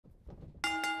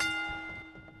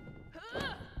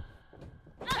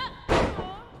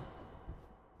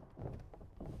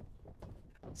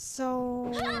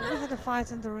So we had a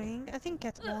fight in the ring. I think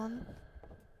Cat won.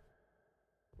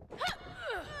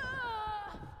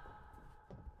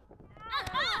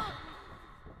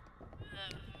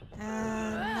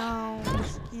 And now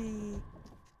Whiskey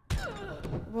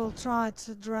will try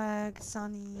to drag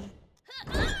Sunny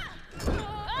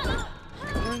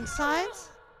ringside.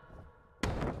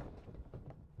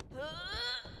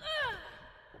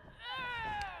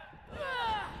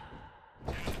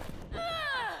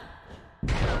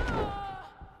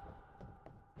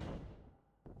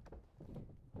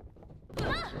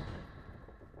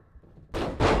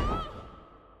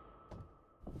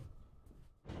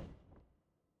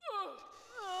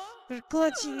 We're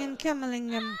clutching and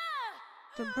cameling him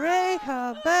to break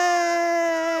her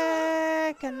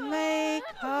back and make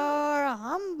her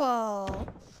humble.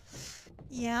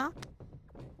 Yeah.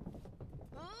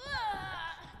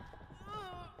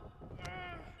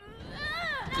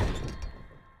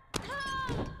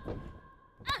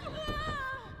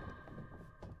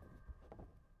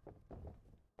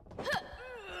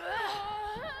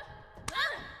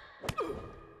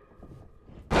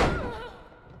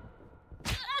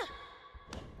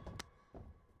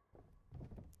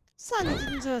 Sunny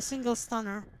didn't do a single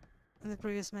stunner in the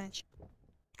previous match,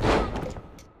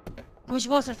 which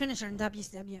was her finisher in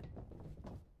WCW.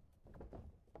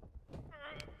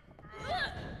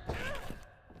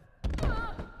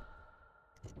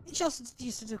 She also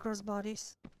used to do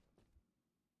crossbodies.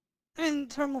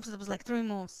 And her moves, it was like 3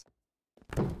 moves.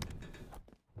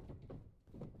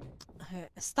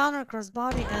 A stunner,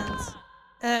 crossbody,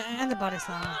 and a body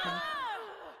slam, I think.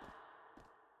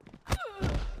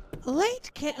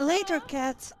 Later,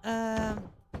 Cat had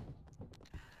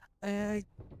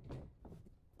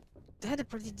a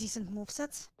pretty decent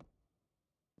moveset,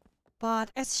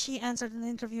 but as she answered in the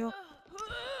interview,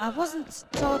 I wasn't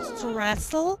taught to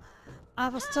wrestle. I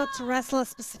was taught to wrestle a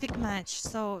specific match.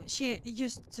 So she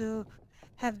used to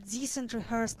have decent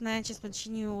rehearsed matches, but she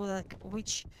knew like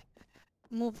which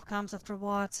move comes after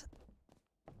what.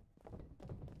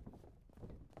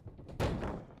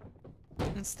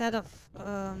 Instead of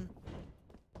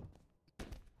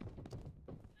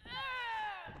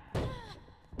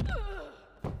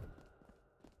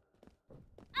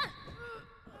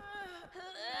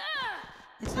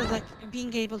like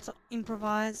being able to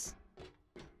improvise.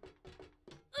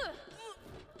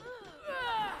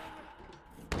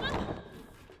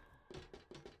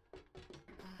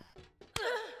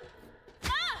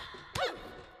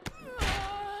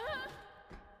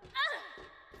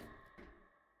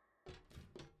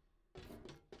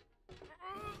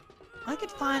 I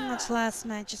could find much less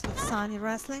matches with Sunny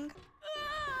wrestling,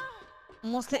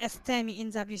 mostly as Tammy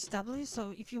in WCW,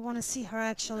 so if you want to see her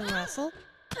actually wrestle,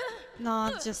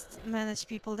 not just manage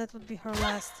people, that would be her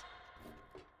last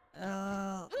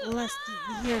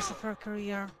years of her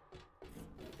career.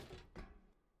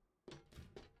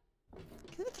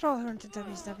 Can we throw her into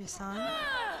WCW, Sunny?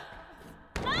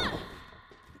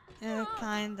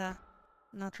 Kinda.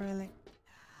 Not really.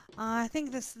 I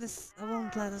think this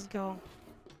won't let us go.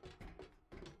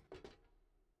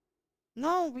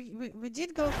 No, we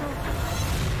did go for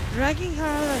dragging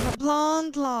her like her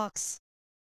blonde locks.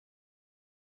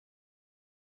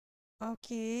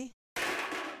 Okay. I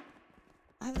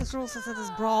have this rule set as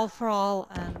brawl for all,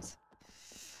 and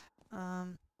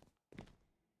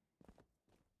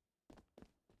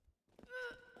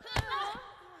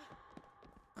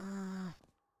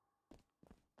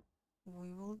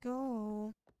we will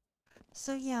go.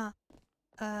 So yeah,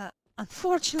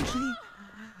 unfortunately,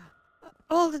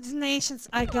 all the donations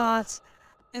I got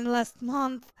in last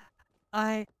month,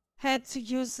 I had to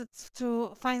use it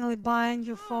to finally buy a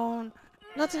new phone.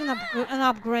 Not even an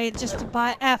upgrade, just to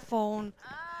buy a phone.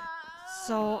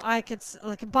 So I could,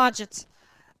 like, budget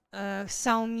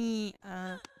Xiaomi,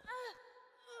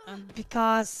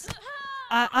 because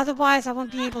otherwise I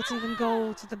won't be able to even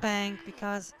go to the bank,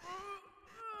 because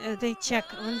they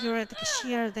check, when you're at the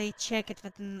cashier, they check it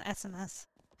with an SMS.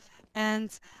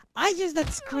 And I used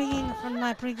that screen from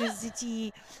my previous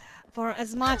ZT for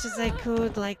as much as I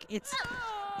could. Like, it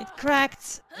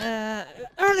cracked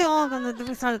early on when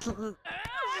we started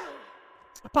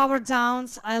power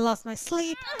downs. I lost my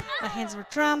sleep, my hands were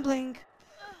trembling,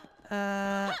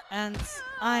 and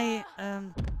I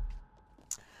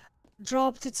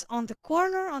dropped it on the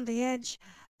corner, on the edge,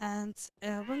 and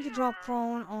when you drop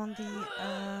phone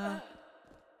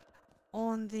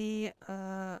on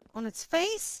its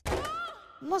face,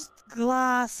 most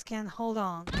glass can hold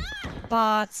on,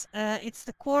 but it's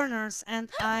the corners, and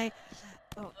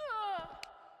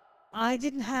I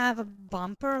didn't have a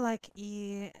bumper, like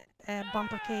a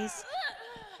bumper case,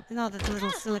 you know, that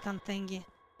little silicone thingy.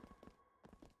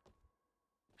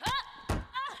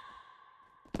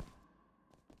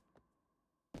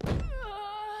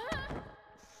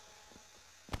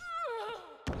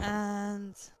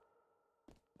 And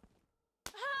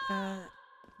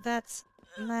that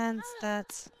meant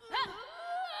that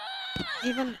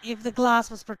even if the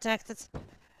glass was protected,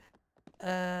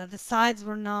 the sides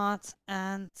were not,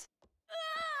 and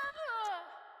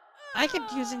I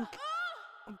kept using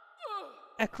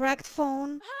a cracked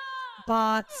phone,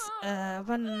 but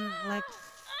when like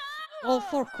all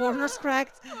four corners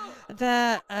cracked,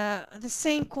 the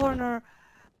same corner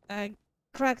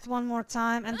cracked one more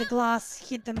time, and the glass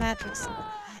hit the matrix,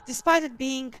 despite it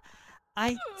being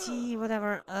IT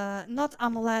whatever, not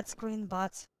AMOLED screen,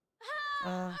 but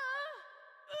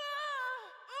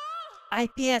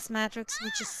IPS matrix,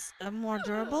 which is more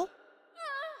durable.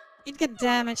 It got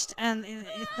damaged, and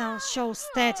it now shows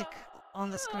static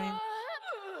on the screen.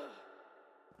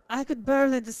 I could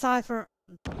barely decipher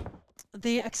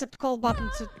the accept call button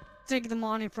to take the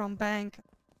money from bank,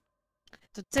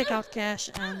 to take out cash,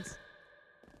 and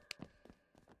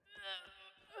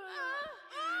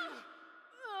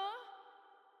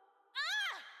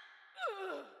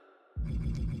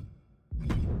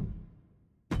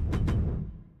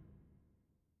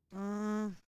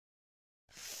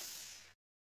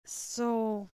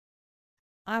so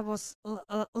I was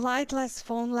lightless,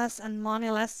 phoneless, and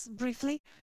moneyless briefly.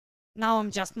 Now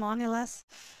I'm just moneyless.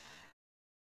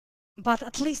 But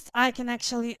at least I can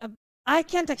actually, I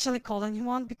can't actually call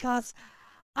anyone because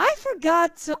I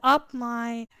forgot to up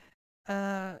my,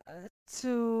 fill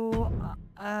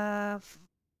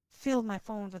my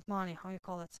phone with money, how you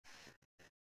call it.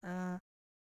 I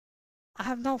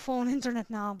have no phone internet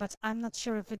now, but I'm not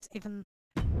sure if it's even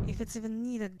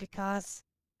needed, because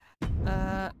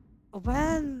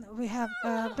when we have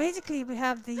basically we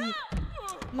have the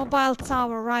mobile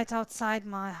tower right outside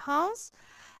my house,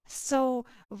 so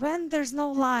when there's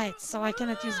no light, so I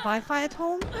cannot use Wi-Fi at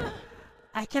home,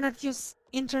 I cannot use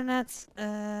internet,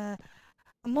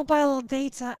 mobile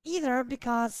data either,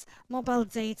 because mobile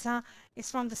data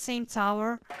is from the same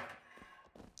tower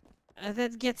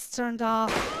that gets turned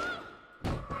off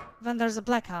when there's a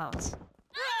blackout.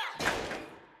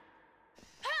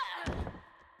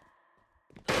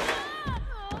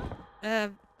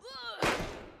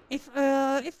 If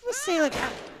we say, like,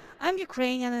 I'm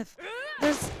Ukrainian, if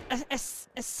there's a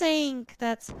saying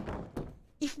that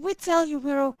if we tell you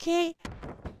we're okay,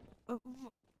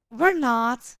 we're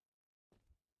not.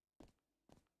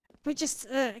 We just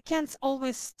can't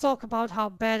always talk about how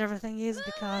bad everything is,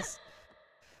 because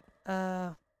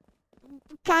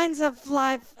kinds of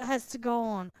life has to go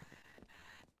on.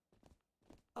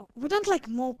 We don't like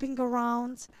moping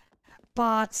around,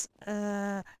 but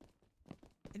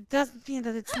it doesn't mean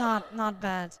that it's not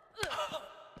bad.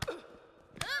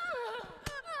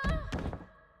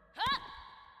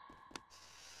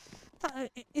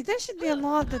 There should be a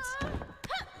mod that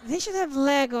they should have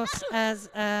Legos as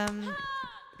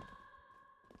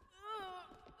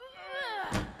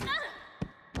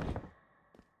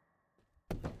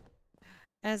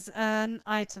an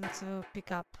item to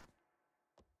pick up.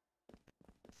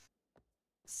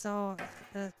 So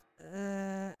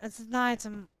it's an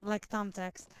item like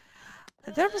thumbtacks.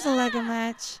 There was a Lego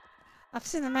match. I've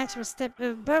seen a match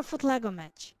where barefoot Lego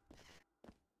match.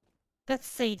 That's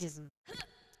sadism.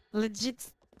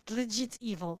 Legit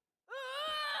evil.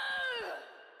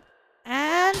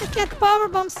 And the cat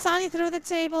powerbombs Sunny through the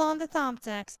table on the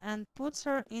thumbtacks and puts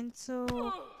her into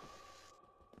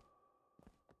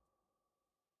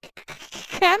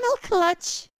camel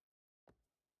clutch.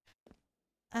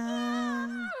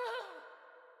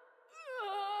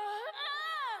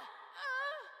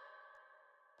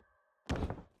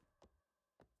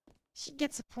 She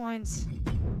gets a point.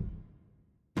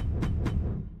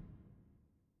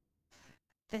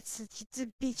 That's a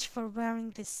bitch for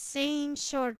wearing the same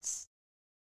shorts.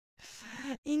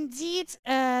 Indeed,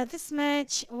 this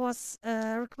match was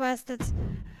requested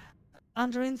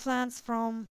under influence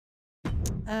from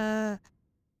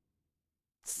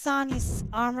Sunny's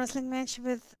arm wrestling match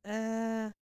with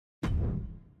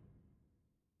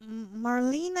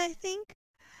Marlene, I think,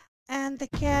 and the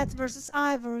Cat versus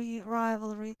Ivory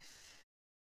rivalry.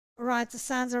 Right to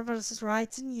Sansa versus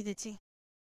Right to Nudity.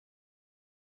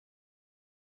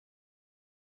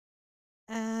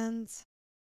 And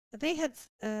they had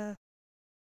I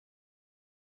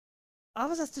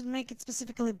was asked to make it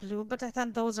specifically blue, but I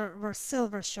thought those were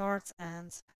silver shorts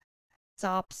and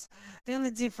tops. The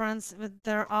only difference with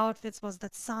their outfits was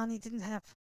that Sunny didn't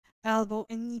have elbow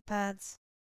and knee pads,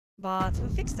 but we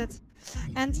fixed it.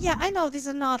 And yeah, I know these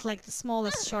are not like the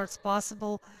smallest shorts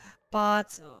possible,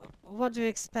 but what do you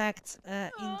expect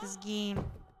in this game?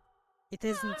 It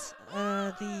isn't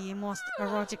the most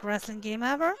erotic wrestling game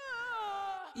ever.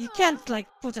 You can't like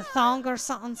put a thong or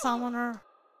something on someone, or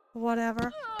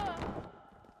whatever.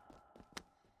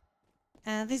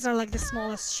 And these are like the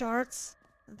smallest shards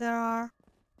there are.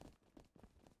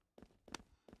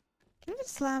 Can we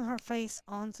slam her face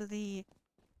onto the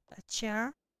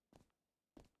chair?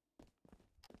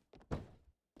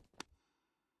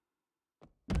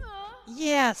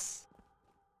 Yes!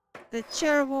 The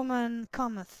chairwoman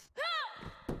cometh.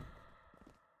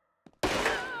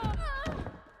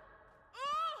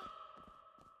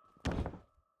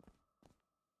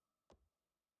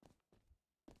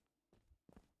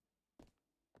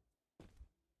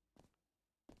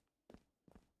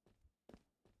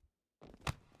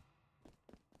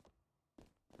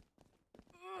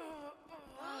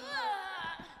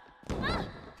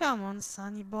 Come on,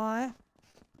 sonny boy.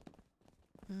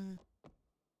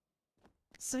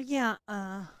 So yeah,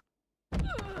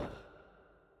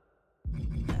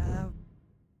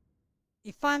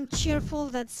 if I'm cheerful,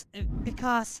 that's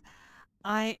because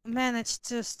I managed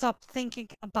to stop thinking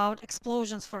about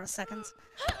explosions for a second.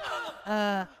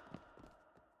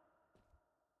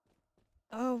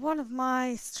 One of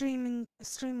my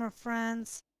streamer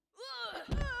friends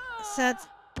said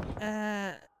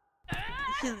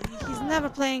he's never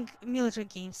playing military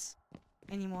games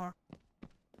anymore.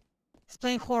 He's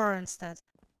playing horror instead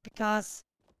because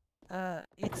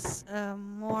it's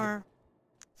more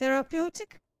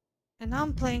therapeutic, and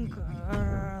I'm playing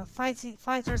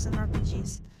fighters and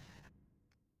RPGs.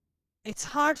 It's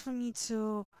hard for me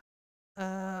to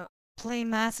play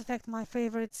Mass Effect, my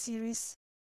favorite series,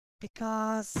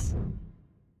 because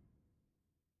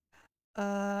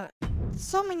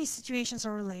so many situations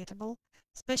are relatable,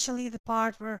 especially the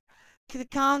part where the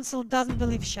council doesn't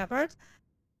believe Shepard,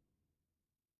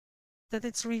 that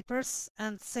it's Reapers,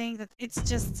 and saying that it's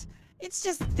just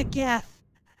the Geth.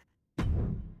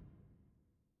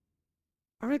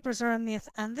 Reapers are a myth,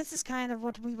 and this is kind of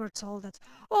what we were told, that,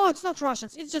 oh, it's not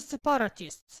Russians, it's just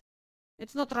separatists.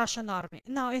 It's not Russian army.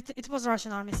 No, it was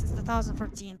Russian army since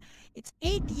 2014. It's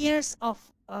 8 years of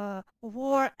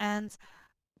war, and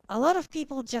a lot of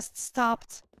people just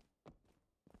stopped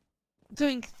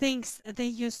doing things they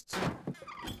used to.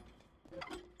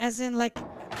 As in, like,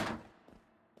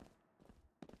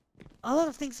 a lot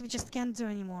of things we just can't do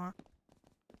anymore.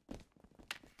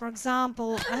 For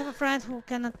example, I have a friend who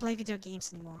cannot play video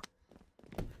games anymore.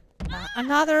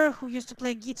 Another who used to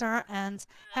play guitar and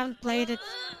haven't played it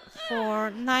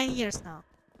for 9 years now.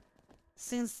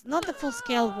 Since, not the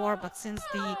full-scale war, but since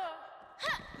the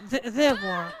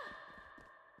war.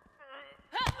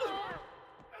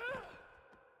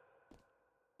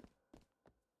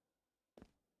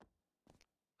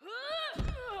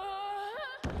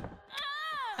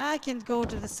 I can't go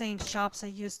to the same shops I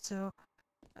used to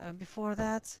before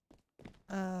that.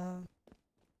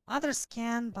 Others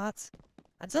can, but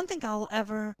I don't think I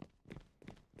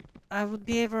would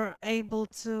be ever able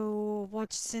to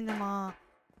watch cinema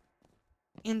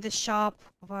in the shop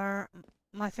where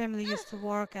my family used to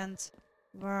work, and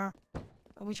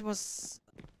which was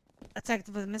attacked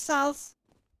with missiles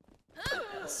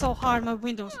so hard my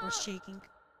windows were shaking.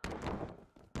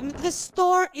 I mean, the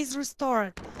store is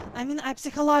restored. I mean, I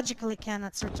psychologically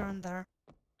cannot return there.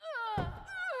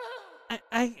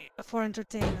 I for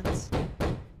entertainment.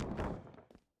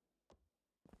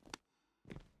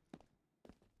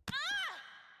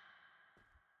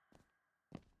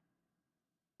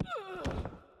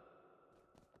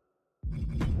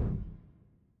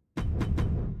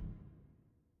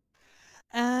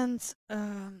 And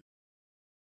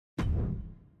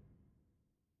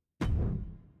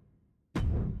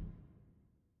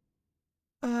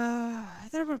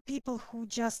there were people who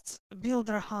just built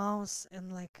their house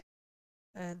in, like,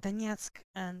 Donetsk,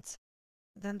 and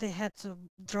then they had to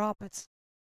drop it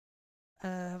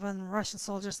when Russian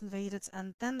soldiers invaded.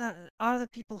 And then there are the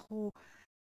people who,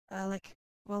 like,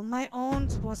 well, my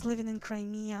aunt was living in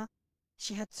Crimea.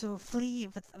 She had to flee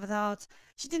without...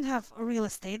 She didn't have real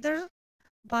estate there,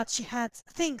 but she had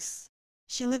things.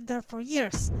 She lived there for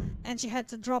years, and she had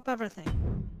to drop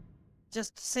everything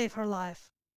just to save her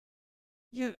life.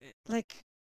 Like...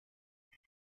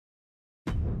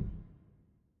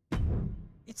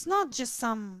 It's not just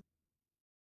some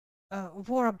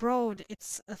war abroad,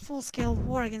 it's a full-scale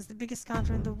war against the biggest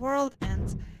country in the world,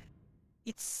 and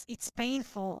it's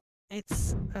painful.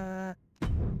 It's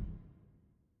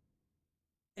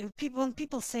when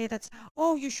people say that,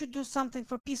 oh, you should do something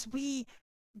for peace, we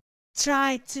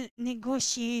tried to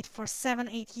negotiate for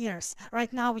 7-8 years.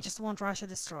 Right now we just want Russia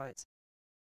destroyed.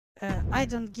 I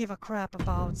don't give a crap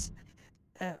about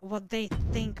what they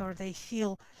think or they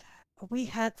feel. We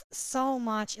had so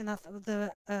much enough.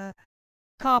 The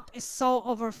cup is so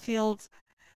overfilled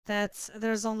that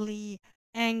there's only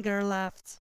anger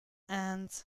left. and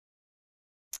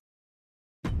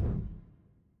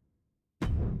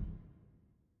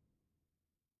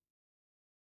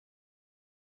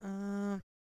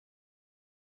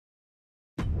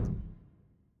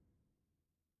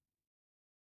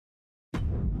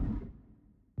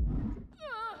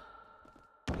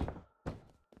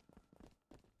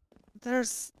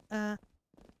there's at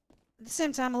the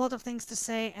same time a lot of things to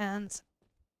say and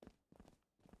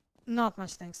not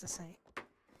much things to say.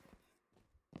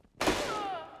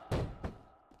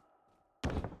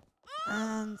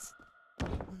 And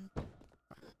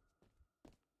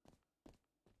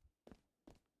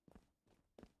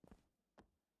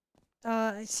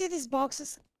see these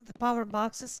boxes, the power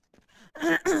boxes?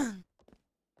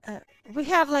 We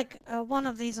have like one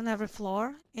of these on every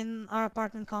floor in our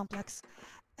apartment complex,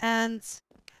 and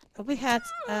we have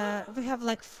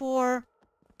like four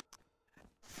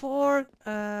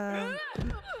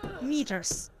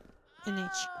meters in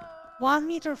each, 1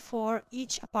 meter for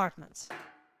each apartment.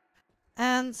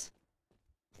 And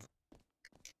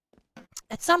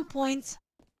at some point,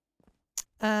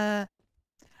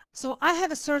 so I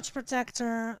have a surge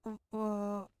protector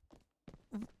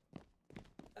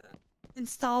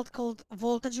installed called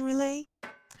voltage relay.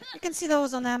 You can see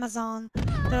those on Amazon.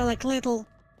 They're like little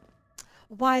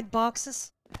white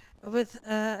boxes with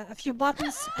a few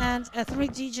buttons and a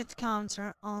 3-digit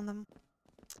counter on them.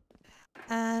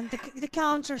 And the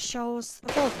counter shows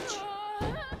voltage.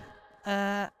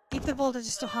 If the voltage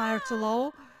is too high or too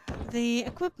low, the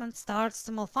equipment starts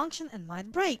to malfunction and might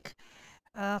break.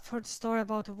 I've heard a story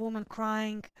about a woman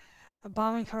crying,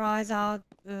 bawling her eyes out.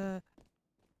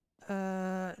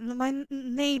 My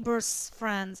neighbor's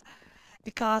friend,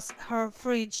 because her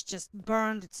fridge just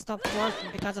burned, it stopped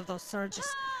working because of those surges.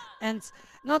 And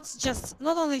not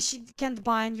only she can't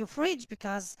buy a new fridge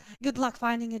because good luck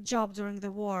finding a job during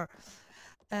the war,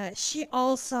 she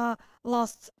also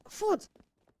lost food,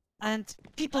 and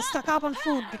people stock up on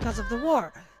food because of the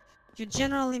war. You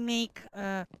generally make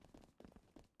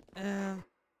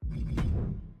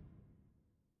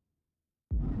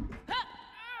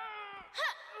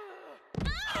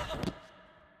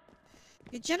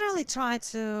you generally try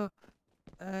to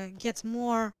get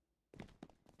more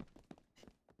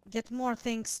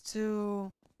things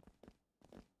to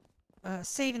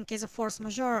save in case of force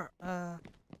majeure,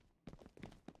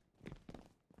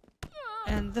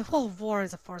 and the whole war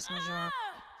is a force majeure.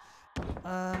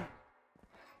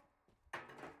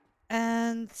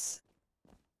 And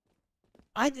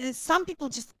some people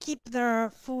just keep their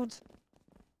food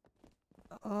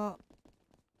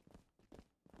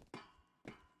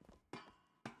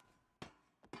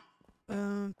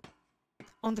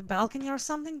on the balcony or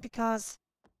something because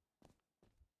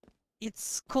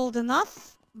it's cold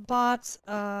enough, but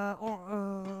at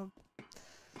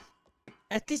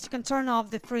least you can turn off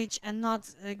the fridge and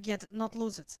not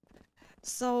lose it.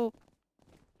 So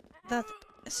that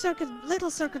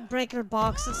little circuit breaker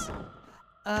boxes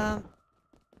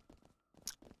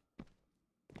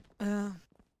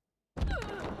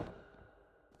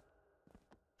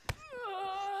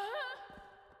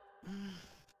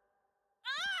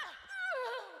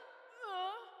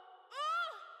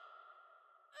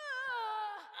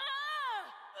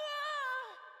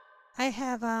I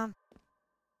have a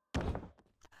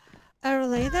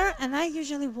relay there, and I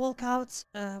usually walk out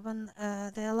when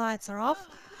the lights are off.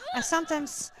 I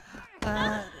sometimes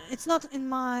it's not in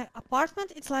my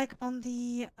apartment, it's like on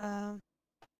the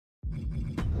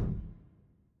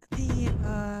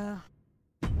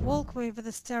walkway with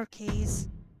a staircase.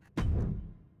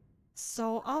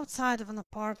 So outside of an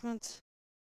apartment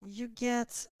you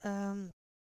get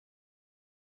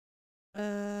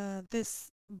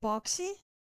this boxy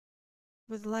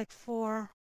with like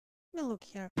 4, let me look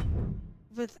here,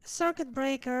 with circuit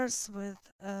breakers, with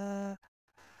and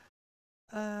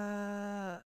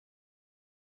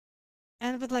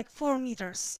with like 4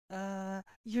 meters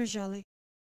usually.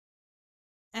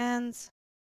 And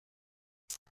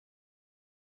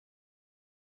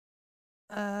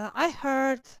I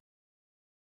heard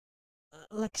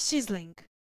like sizzling,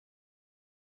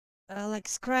 like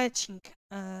scratching,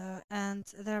 and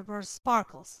there were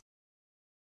sparkles.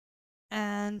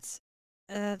 And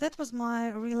that was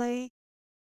my relay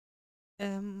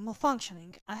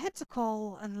malfunctioning. I had to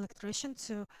call an electrician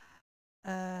to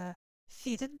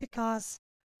fit it because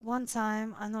one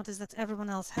time I noticed that everyone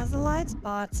else has the lights,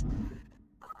 but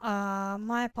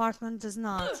my apartment does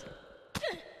not.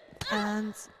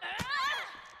 And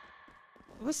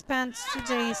we spent 2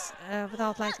 days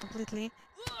without lights completely.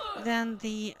 Then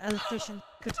the electrician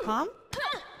could come.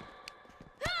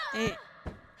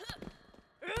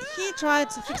 He tried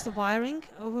to fix the wiring.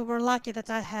 We were lucky that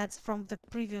I had, from the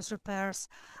previous repairs,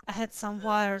 I had some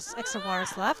wires, extra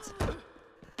wires left.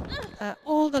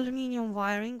 Old aluminium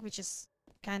wiring, which is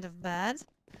kind of bad.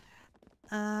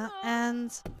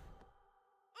 And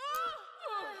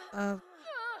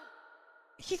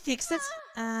he fixed it,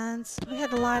 and we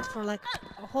had a light for like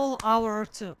a whole hour or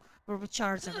two where we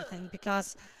charged everything,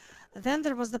 because then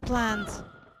there was the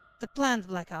planned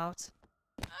blackout,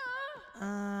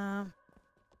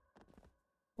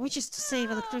 which is to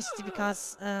save electricity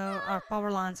because our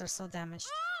power lines are so damaged.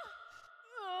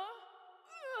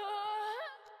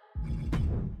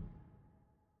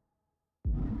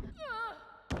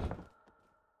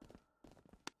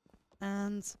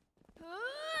 And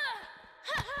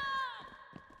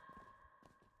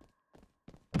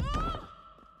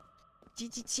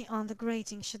DDT on the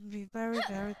grating should be very,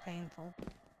 very painful.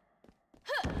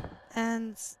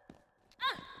 And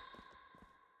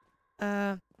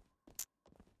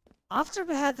after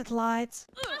we had that light,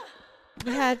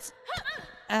 we had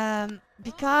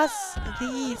because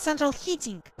the central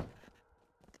heating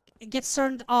gets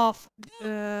turned off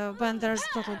when there's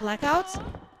total blackout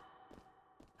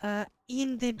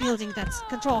in the building that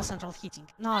controls central heating,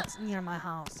 not near my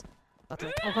house, but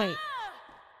like away.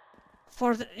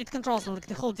 It controls like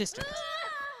the whole district.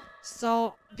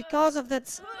 So because of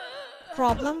that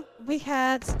problem, we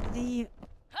had the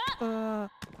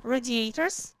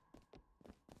radiators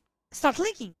start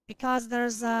leaking, because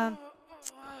there's a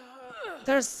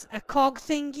cog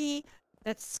thingy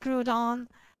that's screwed on,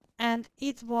 and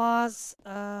it was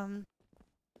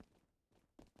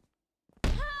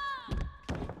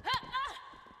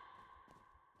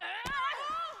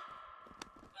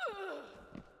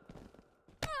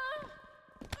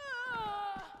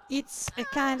it's a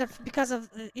kind of, because of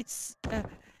it's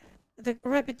the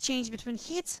rapid change between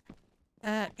heat,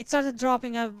 it started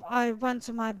dropping. I went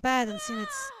to my bed and seen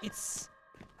it's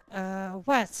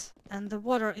wet, and the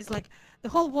water is like, the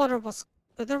whole water was,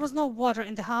 there was no water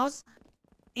in the house,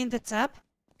 in the tap,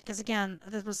 because again,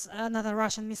 there was another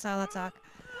Russian missile attack,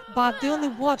 but the only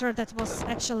water that was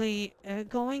actually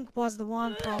going was the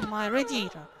one from my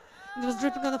radiator. It was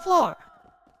dripping on the floor.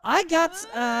 I got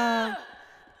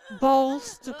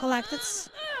bowls to collect it,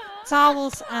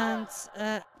 towels, and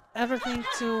everything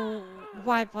to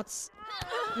wipe what's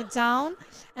down,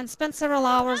 and spent several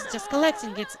hours just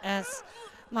collecting it, as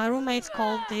my roommate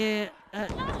called the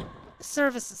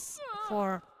services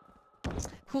for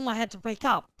whom I had to wake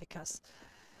up because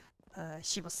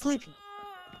she was sleeping.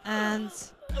 And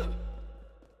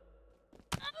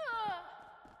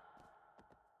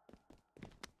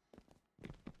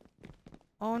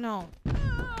oh no,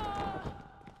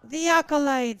 the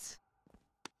accolades.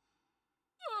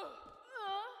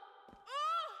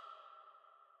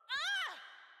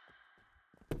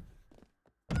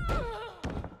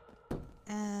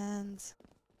 And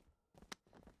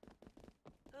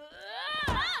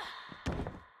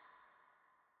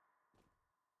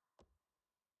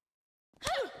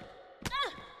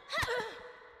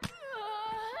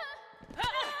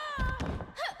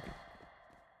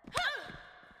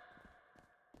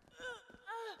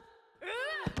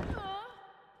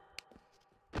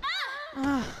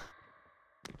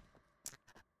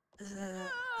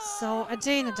so a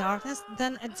day in the darkness,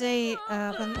 then a day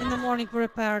when in the morning we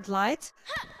repaired light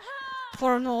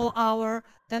for an whole hour,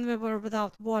 then we were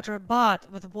without water, but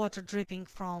with water dripping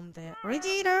from the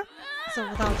radiator, so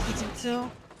without heating too.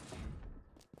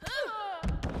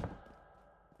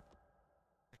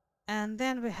 And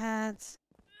then we had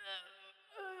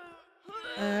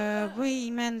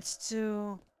we managed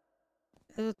to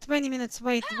 20 minutes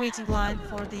waiting line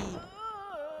for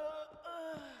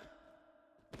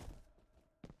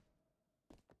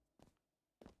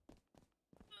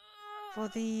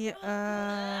the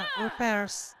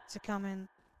repairs to come in.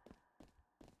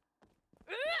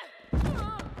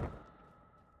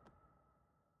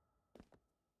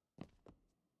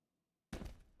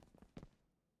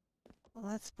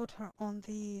 Let's put her on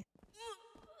the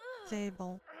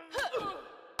table.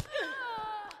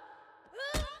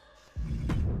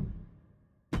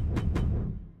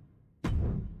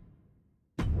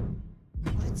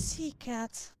 Let's see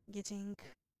cat getting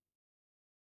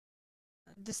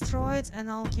destroyed, and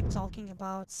I'll keep talking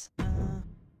about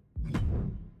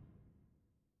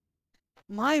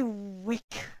my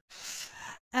week.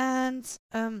 And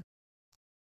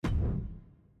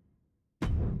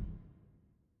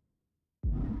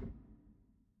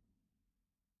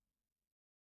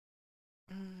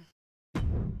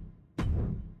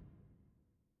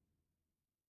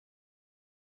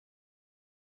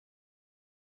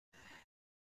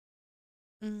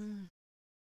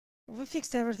we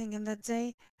fixed everything in that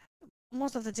day,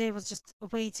 most of the day was just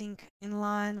waiting in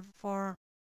line for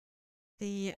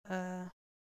the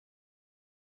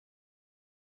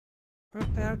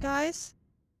repair guys,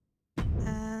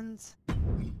 and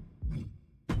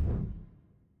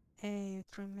a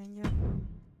trim menu.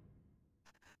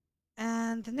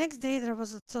 And the next day there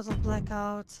was a total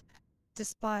blackout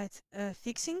despite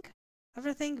fixing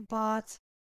everything, but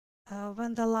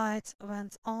when the light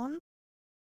went on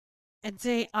a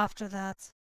day after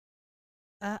that,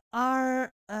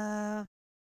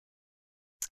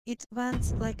 it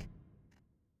went like,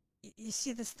 you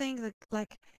see this thing,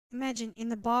 like imagine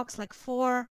in a box like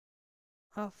 4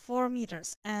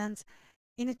 meters, and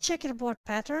in a checkerboard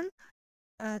pattern,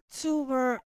 2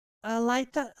 were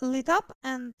lit up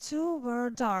and 2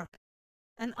 were dark,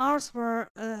 and ours were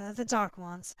the dark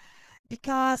ones,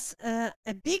 because a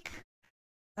big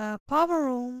power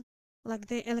room, like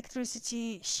the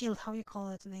electricity shield, how you call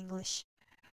it in English,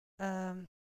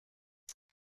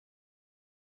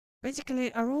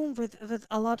 basically a room with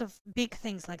a lot of big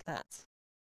things like that.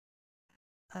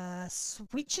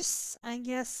 Switches, I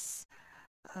guess,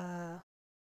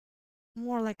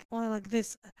 more like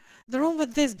this. The room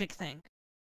with this big thing.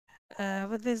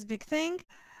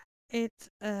 It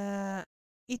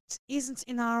isn't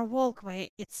in our walkway.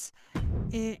 It's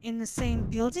in the same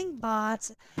building,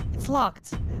 but it's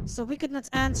locked, so we could not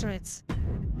enter it.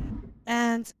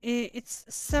 And it's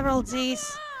several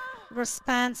days were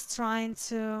spent trying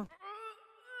to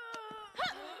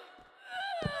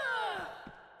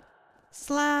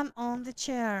slam on the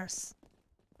chairs.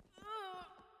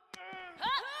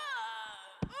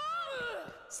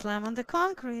 Slam on the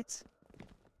concrete.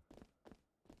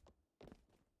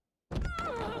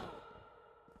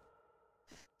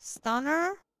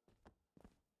 Stunner.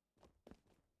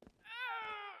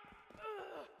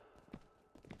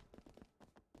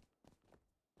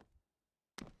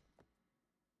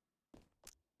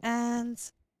 And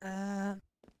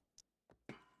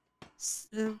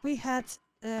we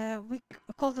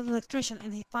called an electrician,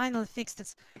 and he finally fixed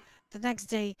it the next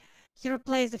day. He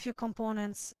replaced a few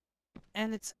components,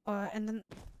 and then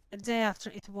a day after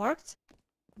it worked,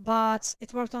 but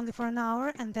it worked only for an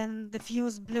hour, and then the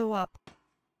fuse blew up.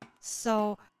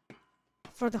 So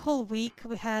for the whole week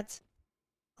we had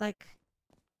like,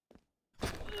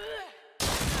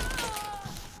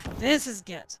 this is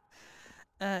good,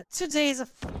 2 days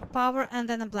of power and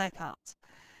then a blackout.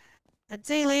 A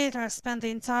day later I spent the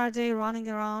entire day running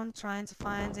around trying to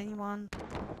find anyone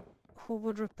who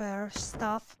would repair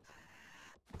stuff,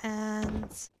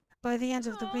 and by the end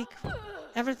of the week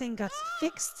everything got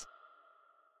fixed.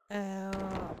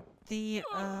 He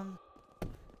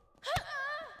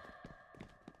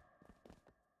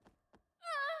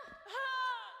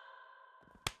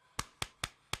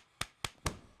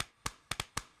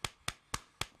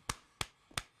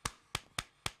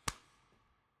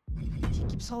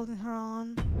keeps holding her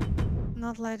on,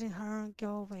 not letting her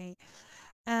go away.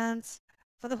 And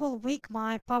for the whole week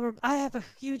I have a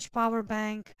huge power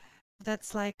bank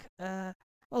that's like,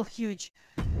 well, huge.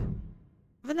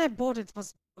 When I bought it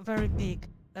was very big,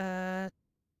 20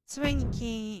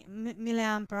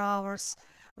 milliampere hours,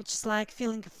 which is like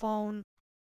filling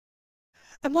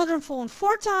a modern phone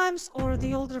 4 times, or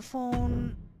the older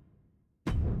phone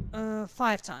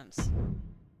 5 times.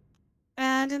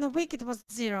 And in a week it was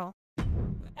 0.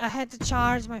 I had to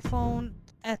charge my phone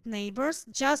at neighbors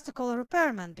just to call a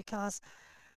repairman, because,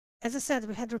 as I said,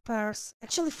 we had repairs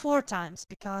actually 4 times,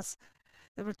 because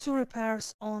there were 2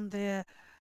 repairs on the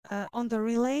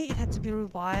relay. It had to be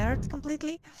rewired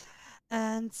completely,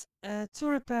 and 2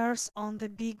 repairs on the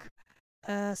big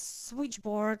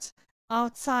switchboard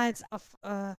outside of,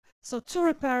 so 2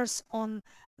 repairs on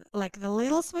like the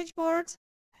little switchboard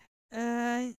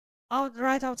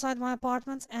right outside my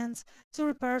apartment, and 2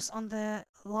 repairs on the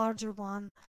larger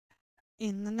one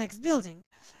in the next building.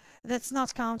 That's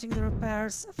not counting the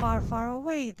repairs far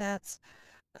away. That's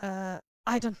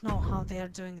I don't know how they are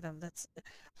doing them. That's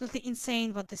absolutely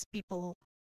insane what these people,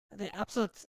 the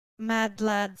absolute mad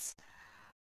lads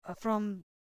from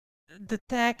the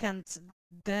tech and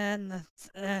then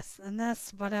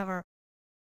NS, whatever,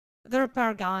 the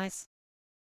repair guys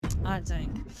are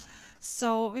doing.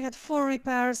 So we had 4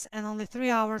 repairs and only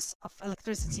 3 hours of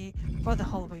electricity for the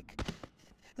whole week.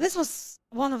 This was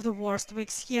one of the worst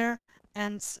weeks here,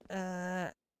 and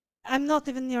I'm not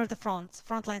even near the front.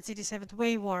 Frontline cities have it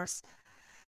way worse.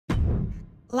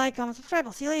 Like, comment, subscribe,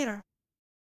 I'll see you later.